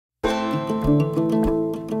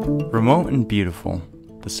Remote and beautiful,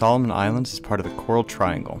 the Solomon Islands is part of the Coral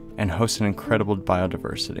Triangle and hosts an incredible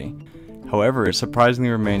biodiversity. However, it surprisingly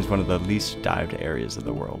remains one of the least dived areas of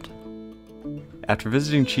the world. After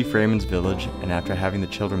visiting Chief Raymonds' village and after having the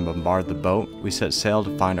children bombard the boat, we set sail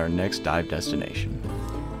to find our next dive destination,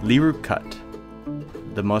 Leru Island,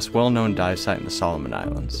 the most well-known dive site in the Solomon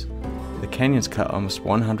Islands. The canyons cut almost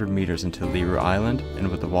 100 meters into Leru Island, and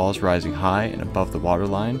with the walls rising high and above the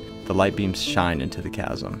waterline, the light beams shine into the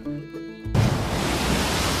chasm.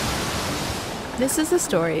 This is the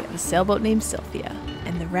story of a sailboat named Sylvia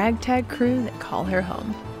and the ragtag crew that call her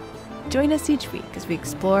home. Join us each week as we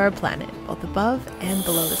explore our planet, both above and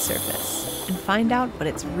below the surface, and find out what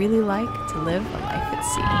it's really like to live a life at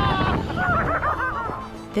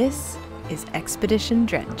sea. This is Expedition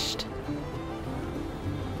Drenched.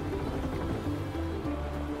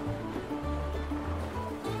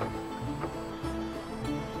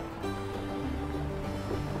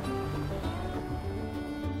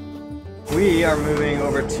 We are moving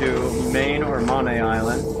over to Maine or Monet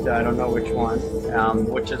Island, I don't know which one,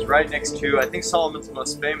 which is right next to, I think, Solomon's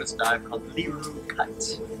most famous dive called Leru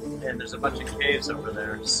Island. And there's a bunch of caves over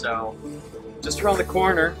there, so just around the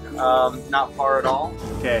corner, not far at all.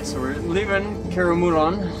 Okay, so we're leaving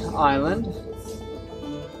Karamuran Island.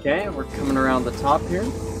 Okay, we're coming around the top here,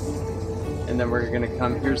 and then we're gonna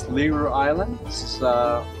come, here's Leru Island. This is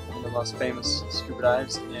one of the most famous scuba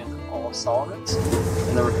dives in all of Solomon's.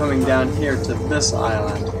 And then we're coming down here to this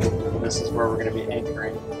island. This is where we're going to be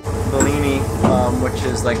anchoring. Bellini, which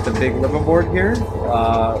is like the big liveaboard here.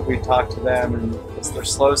 We talked to them, and it's their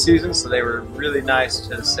slow season, so they were really nice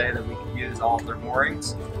to say that we could use all of their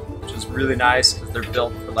moorings, which is really nice because they're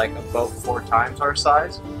built for like a boat 4 times our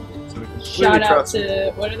size. So we can shout out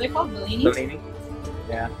to, what are they called? Bellini? Bellini.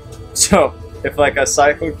 Yeah. So if like a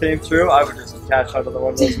cyclone came through, I would just attach onto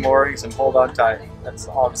one of those moorings and hold on tight. That's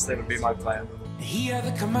honestly would be my plan. Hear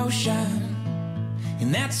the commotion,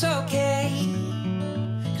 and that's okay,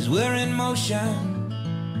 'cause we're in motion.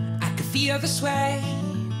 I can feel the sway.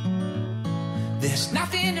 There's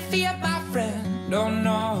nothing to fear, my friend. Oh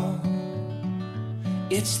no,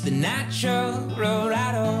 it's the natural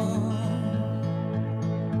rattle.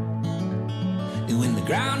 And when the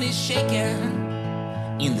ground is shaking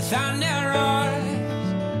and the thunder roars,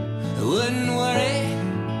 I wouldn't worry,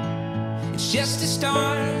 it's just a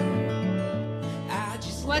storm.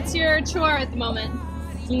 What's your chore at the moment?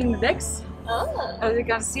 Clean the decks. Oh. As you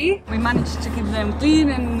can see, we managed to keep them clean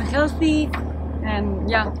and healthy, and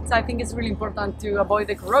yeah, so I think it's really important to avoid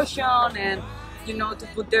the corrosion and, you know, to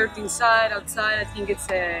put dirt inside, outside. I think it's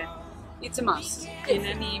a must in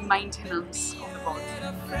any maintenance of the boat.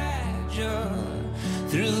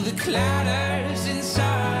 Through the clatters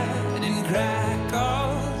inside and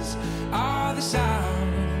crackles all the sounds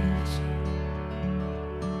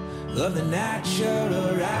of the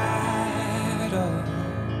natural rattle,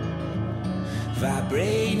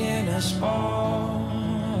 vibrating us all.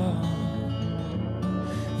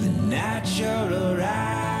 The natural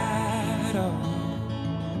rattle,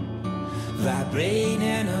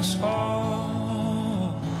 vibrating us all.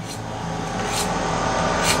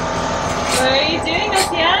 What are you doing,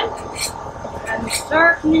 Etienne? I'm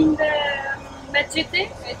sharpening the machete.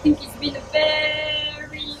 I think it's been a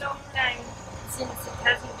very long time since it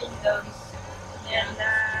hasn't been done. And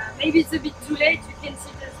maybe it's a bit too late. You can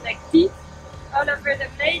see there's like teeth all over the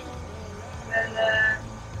blade. But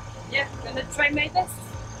yeah, I'm gonna try my best.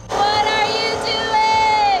 What are you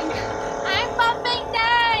doing? I'm pumping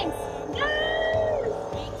tanks!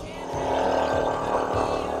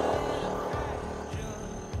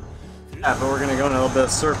 Yeah, but we're gonna go in a little bit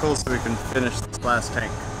of circles so we can finish this last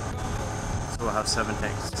tank. So we'll have 7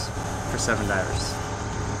 tanks for 7 divers.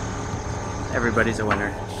 Everybody's a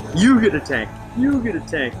winner. You get a tank. You get a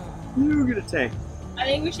tank. You get a tank. I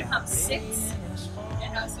think we should have 6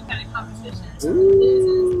 and have some kind of competition. So who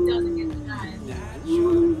loses doesn't get to dive.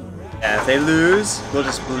 Yeah, if they lose, we'll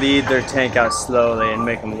just bleed their tank out slowly and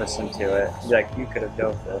make them listen to it. Be like, you could have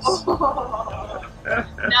dove this.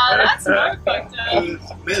 Now that's more fucked up.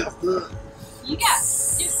 You got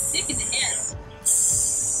stick in the hand.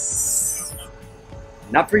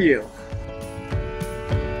 Not for you.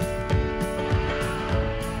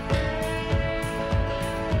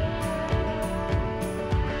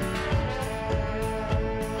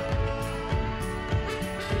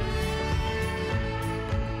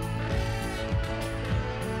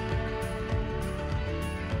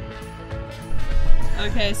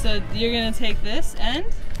 Okay, so you're gonna take this end?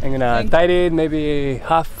 I'm gonna tie it maybe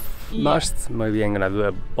half mast. Maybe I'm gonna do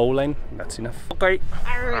a bowline. That's enough. Okay.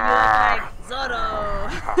 I look like Zoro.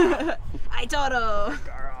 I Toro.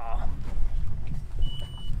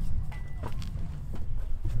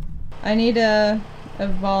 I need a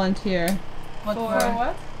volunteer. What for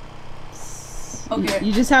what? Okay.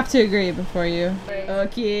 You just have to agree before you.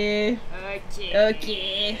 Okay.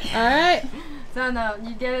 Okay. Alright. No,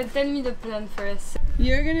 you gotta tell me the plan first.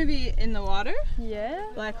 You're gonna be in the water, Yeah.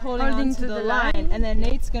 like holding on to the line, and then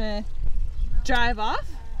Nate's gonna drive off,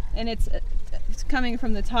 and it's coming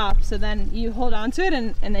from the top, so then you hold on to it,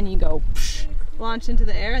 and then you go launch into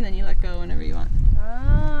the air, and then you let go whenever you want.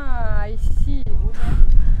 Ah, I see.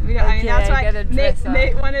 I mean, that's I why gotta dress up.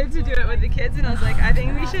 Nate wanted to do it with the kids, and I was like, I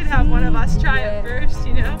think we should have one of us try it first,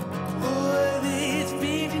 you know? Oh, this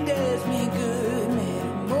vision does me good.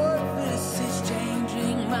 Metamorphosis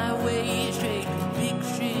changing my ways, straight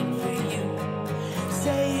conviction for you.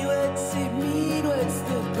 Say what's it mean? What's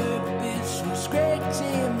the purpose? From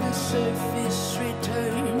scratching the surface,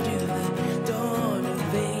 return to the dawn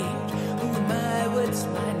of age. Who am I? What's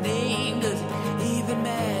my name? Does it even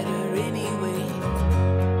matter anyway?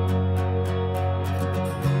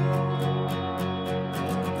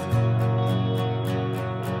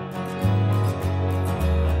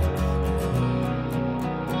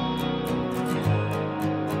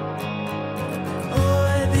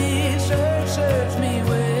 Serves me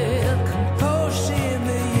well. Compulsion,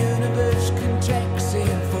 the universe contracts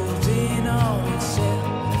and folds in on itself.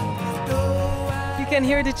 You can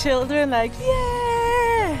hear the children like,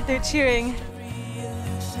 yeah! They're cheering.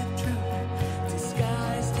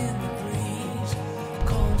 Disguised in the breeze,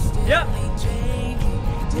 constantly Yep. changing,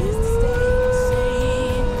 just to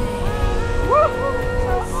stay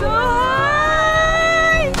the same. So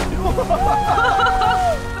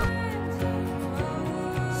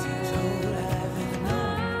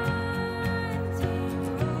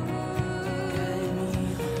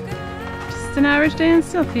Just an average day in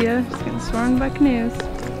Sylvia, just getting swarmed by canoes.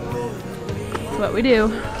 That's what we do.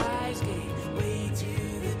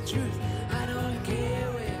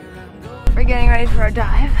 We're getting ready for our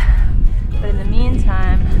dive, but in the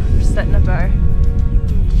meantime, we're setting up our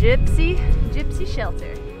gypsy shelter.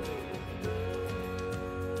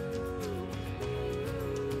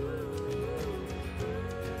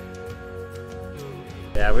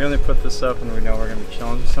 Yeah, we only put this up when we know we're going to be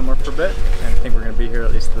chilling somewhere for a bit, and I think we're going to be here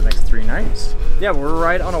at least the next 3 nights. Yeah, we're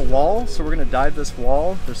right on a wall, so we're going to dive this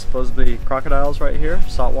wall. There's supposedly crocodiles right here,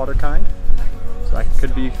 saltwater kind, so that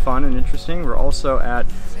could be fun and interesting. We're also at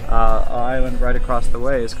an island right across the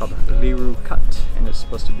way. It's called Leru Island, and it's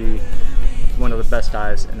supposed to be one of the best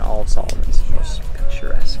dives in all of Solomon's, most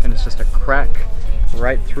picturesque. And it's just a crack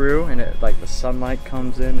right through, and it, like, the sunlight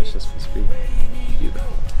comes in. It's just supposed to be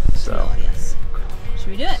beautiful. So. Yes. Should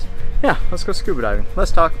we do it? Yeah, let's go scuba diving.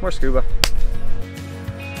 Let's talk more scuba.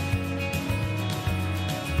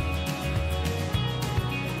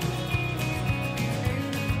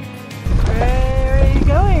 Where are you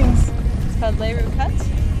going? It's called Leru Island,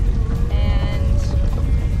 and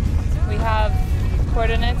we have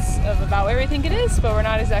coordinates of about where we think it is, but we're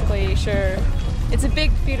not exactly sure. It's a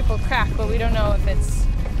big, beautiful crack, but we don't know if it's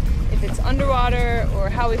underwater or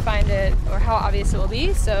how we find it or how obvious it will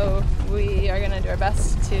be. So we are going to do our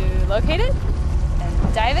best to locate it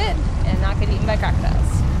and dive it and not get eaten by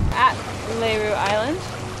crocodiles. At Leru Island,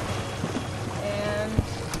 and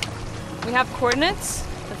we have coordinates.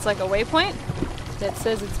 It's like a waypoint that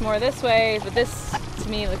says it's more this way, but this to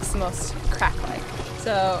me looks the most crack-like.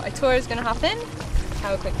 So Aitor is going to hop in,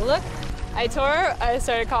 have a quick look. Aitor, I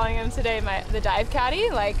started calling him today the dive caddy,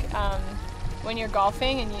 like when you're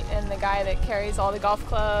golfing and the guy that carries all the golf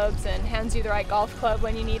clubs and hands you the right golf club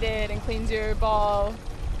when you need it and cleans your ball.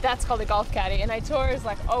 That's called a golf caddy. And Aitor is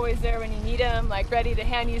like always there when you need him, like ready to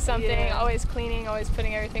hand you something, always cleaning, always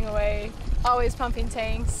putting everything away, always pumping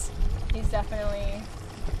tanks. He's definitely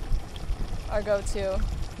our go-to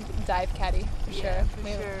dive caddy for sure.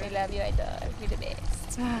 We love you, Aitor. You're the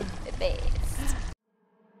best. The best.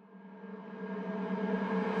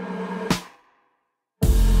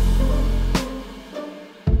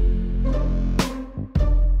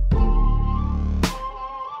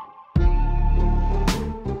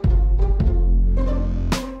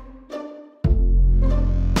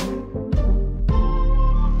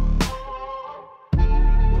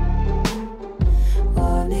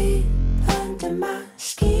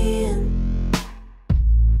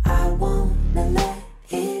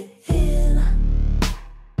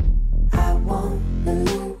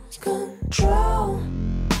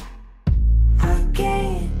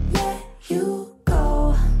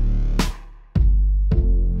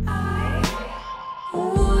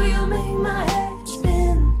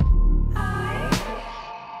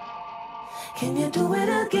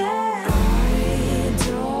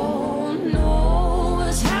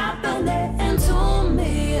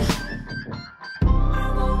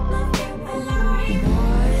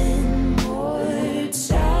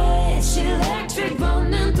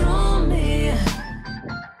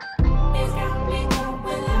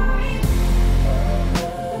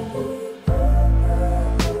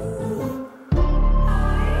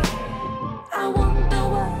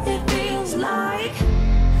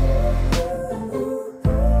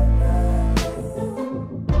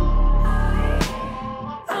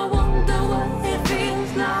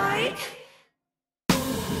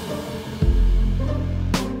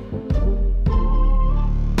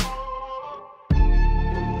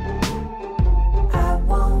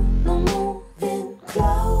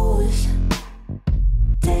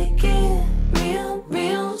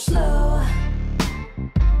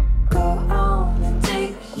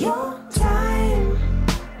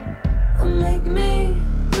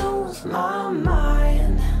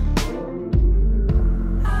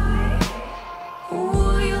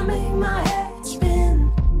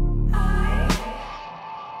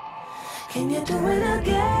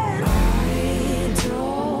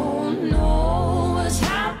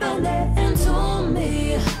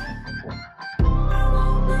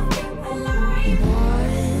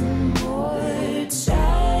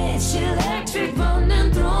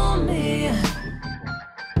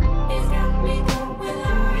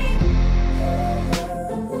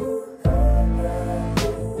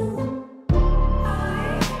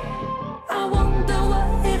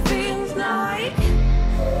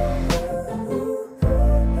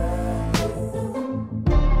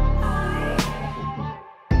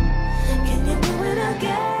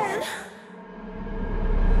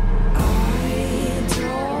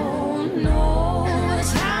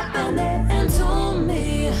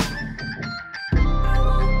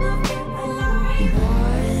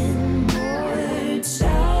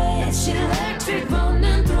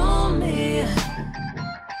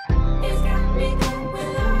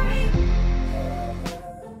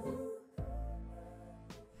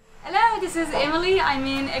 Emily. I'm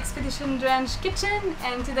in Expedition Drenched kitchen,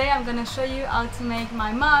 and today I'm gonna show you how to make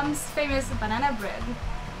my mom's famous banana bread.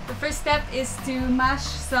 The first step is to mash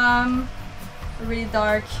some really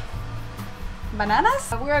dark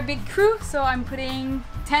bananas. We're a big crew, so I'm putting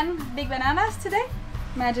 10 big bananas today.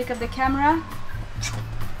 Magic of the camera.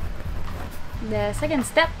 The second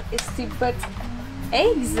step is to put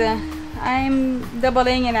eggs. I'm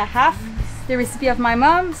doubling in a half the recipe of my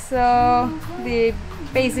mom, so the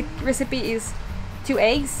basic recipe is 2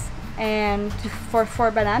 eggs and for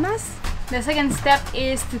 4 bananas. The second step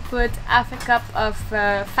is to put half a cup of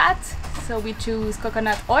fat, so we choose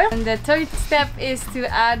coconut oil. And the third step is to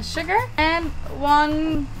add sugar and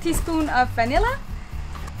 1 teaspoon of vanilla.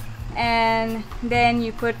 And then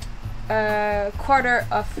you put a quarter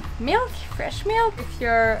of milk, fresh milk. If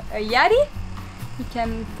you're a yeti, you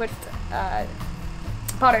can put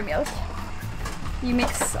powdered milk. You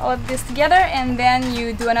mix all of this together, and then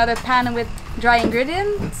you do another pan with dry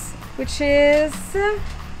ingredients, which is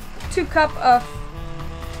 2 cups of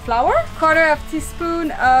flour, quarter of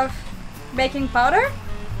teaspoon of baking powder,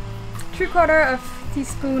 3/4 of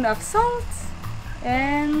teaspoon of salt,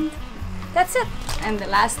 and that's it. And the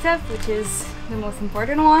last step, which is the most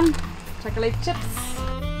important one, chocolate chips.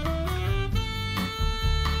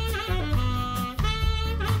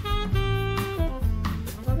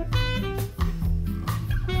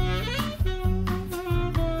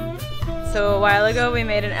 So a while ago we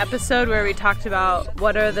made an episode where we talked about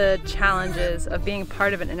what are the challenges of being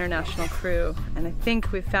part of an international crew, and I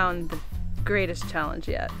think we found the greatest challenge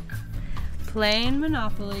yet. Playing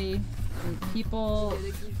Monopoly with people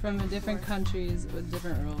from different countries with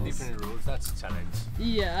different rules. Different rules, that's a challenge.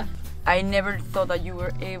 Yeah. I never thought that you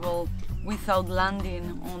were able, without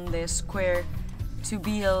landing on the square, to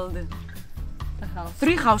build The house.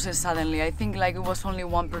 3 houses suddenly. I think like it was only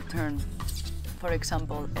 1 per turn, for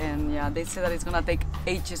example. And yeah, they say that it's gonna take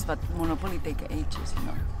ages, but Monopoly take ages, you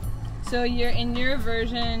know. So you're in your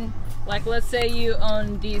version, like let's say you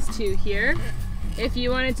own these 2 here. If you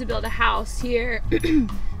wanted to build a house here,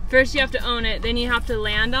 first you have to own it, then you have to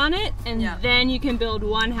land on it, and then you can build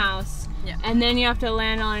 1 house. Yeah. And then you have to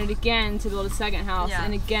land on it again to build a 2nd house,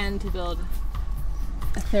 and again to build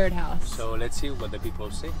a 3rd house. So let's see what the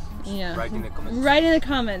people say. Yeah. Write in the comments. Write in the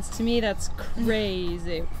comments. To me, that's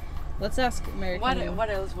crazy. Let's ask American. What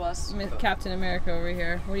else was? Captain America over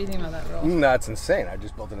here. What do you think about that role? That's insane. I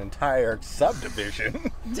just built an entire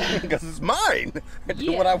subdivision because it's mine. I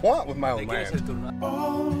do what I want with my own land.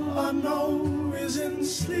 All I know is in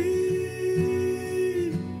sleep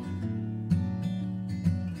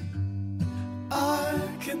I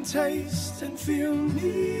can taste and feel me.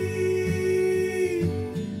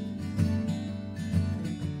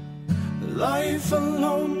 Life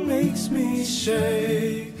alone makes me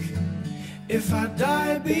shake. If I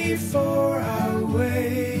die before I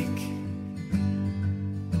wake.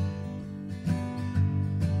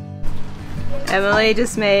 Emily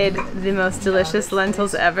just made the most delicious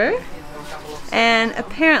lentils ever, and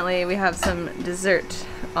apparently we have some dessert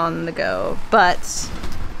on the go, but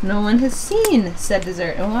no one has seen said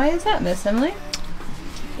dessert. And why is that, Miss Emily?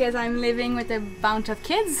 Because I'm living with a bunch of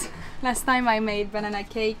kids. Last time I made banana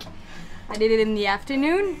cake, I did it in the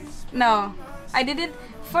afternoon. No, I did it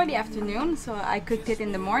for the afternoon, so I cooked it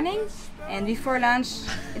in the morning, and before lunch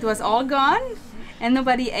it was all gone, and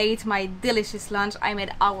nobody ate my delicious lunch I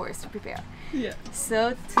made hours to prepare. Yeah.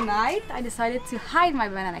 So tonight I decided to hide my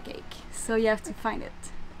banana cake, so you have to find it.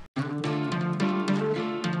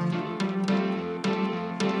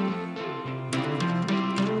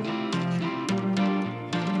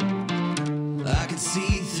 I could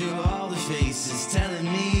see through all the faces telling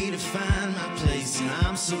me to find my place, and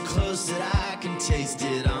I'm so close that I can taste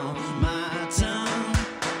it on my tongue.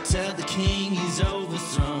 Tell the king he's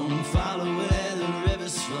overthrown, follow where the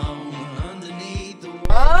river's flown underneath the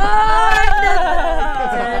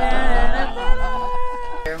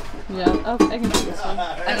Yeah. Oh, I can take this one.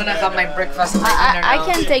 I'm gonna have my breakfast. I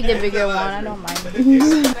can take the bigger one, I don't mind.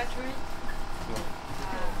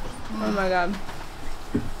 Oh my god.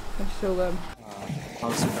 That's so good.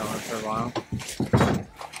 I'll sit down for a while.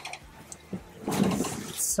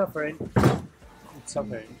 It's suffering. It's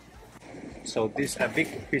suffering. So this a big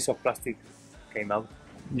piece of plastic came out.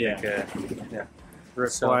 Yeah. Like, yeah.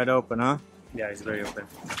 Ripped wide open, huh? Yeah, it's very open.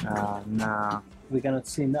 Nah. We cannot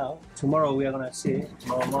see now. Tomorrow we are gonna see.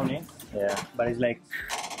 Tomorrow morning. Yeah. But it's like.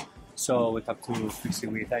 So we have to fix it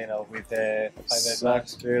with, you know, with the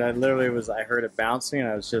Sucks, dude. I heard it bouncing, and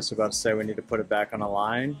I was just about to say we need to put it back on a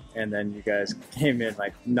line, and then you guys came in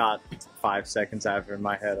like not 5 seconds after. In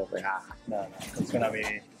my head, I was like, No, it's gonna be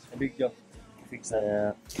a big job to fix that.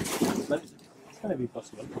 Yeah. But gonna be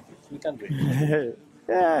possible. We can do it.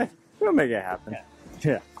 Yeah, we'll make it happen.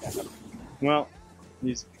 Yeah. Well,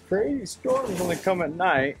 these crazy storms only come at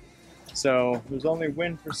night, so there's only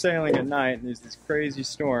wind for sailing at night, and there's these crazy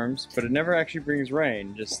storms, but it never actually brings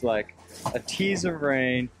rain, just like a tease of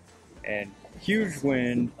rain and huge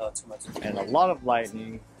wind and a lot of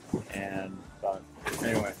lightning, and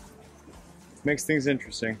anyway, makes things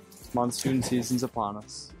interesting. Monsoon season's upon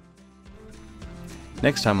us.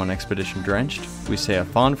 Next time on Expedition Drenched, we say a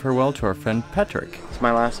fond farewell to our friend Patrick. It's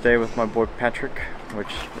my last day with my boy Patrick, which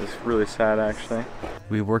is really sad actually.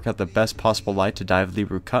 We work out the best possible light to dive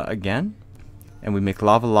Leru Cut again, and we make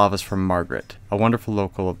lava lavas from Margaret, a wonderful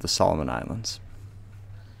local of the Solomon Islands.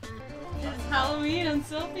 It's Halloween on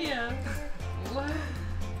Sylvia. What?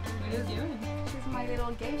 What are you doing? She's my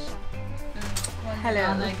little geisha. Hello.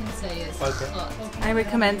 All I can say is, I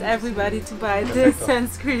recommend everybody to buy this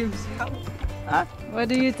sunscreen. What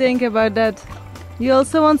do you think about that? You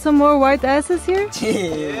also want some more white asses here?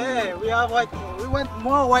 Yeah, we have white. We want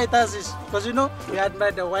more white asses because you know we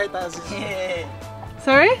admire the white asses.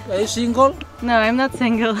 Sorry? Are you single? No, I'm not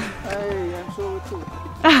single. Hey, I'm sorry too.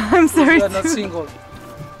 I'm sorry You are too. not single.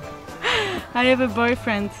 I have a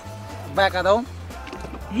boyfriend. Back at home?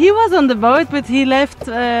 He was on the boat, but he left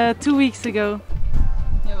 2 weeks ago.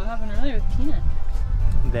 yeah, what happened earlier with Peanut?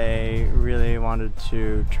 They really wanted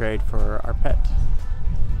to trade for our pet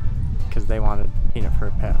because they wanted Peanut for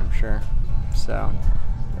a pet, I'm sure. So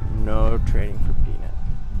no trading for Peanut.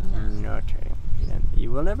 No trading for Peanut.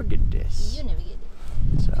 You will never get this. You never get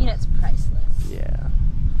it. So, Peanut's priceless. yeah,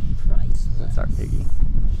 Priceless. that's our piggy.